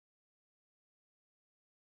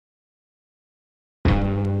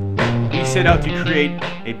set out to create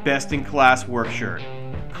a best-in-class work shirt.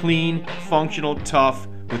 Clean, functional, tough,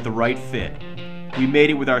 with the right fit. We made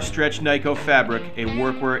it with our Stretch NYCO fabric, a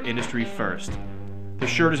workwear industry first. The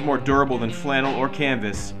shirt is more durable than flannel or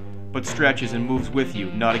canvas, but stretches and moves with you,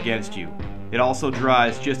 not against you. It also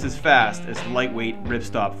dries just as fast as lightweight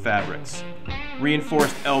ripstop fabrics.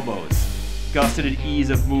 Reinforced elbows, gusseted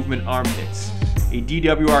ease of movement armpits, a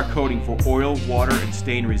DWR coating for oil, water, and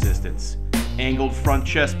stain resistance, angled front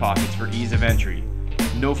chest pockets for ease of entry,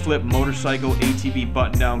 no-flip motorcycle ATV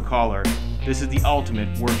button-down collar. This is the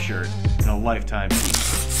ultimate work shirt and a lifetime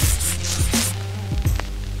piece.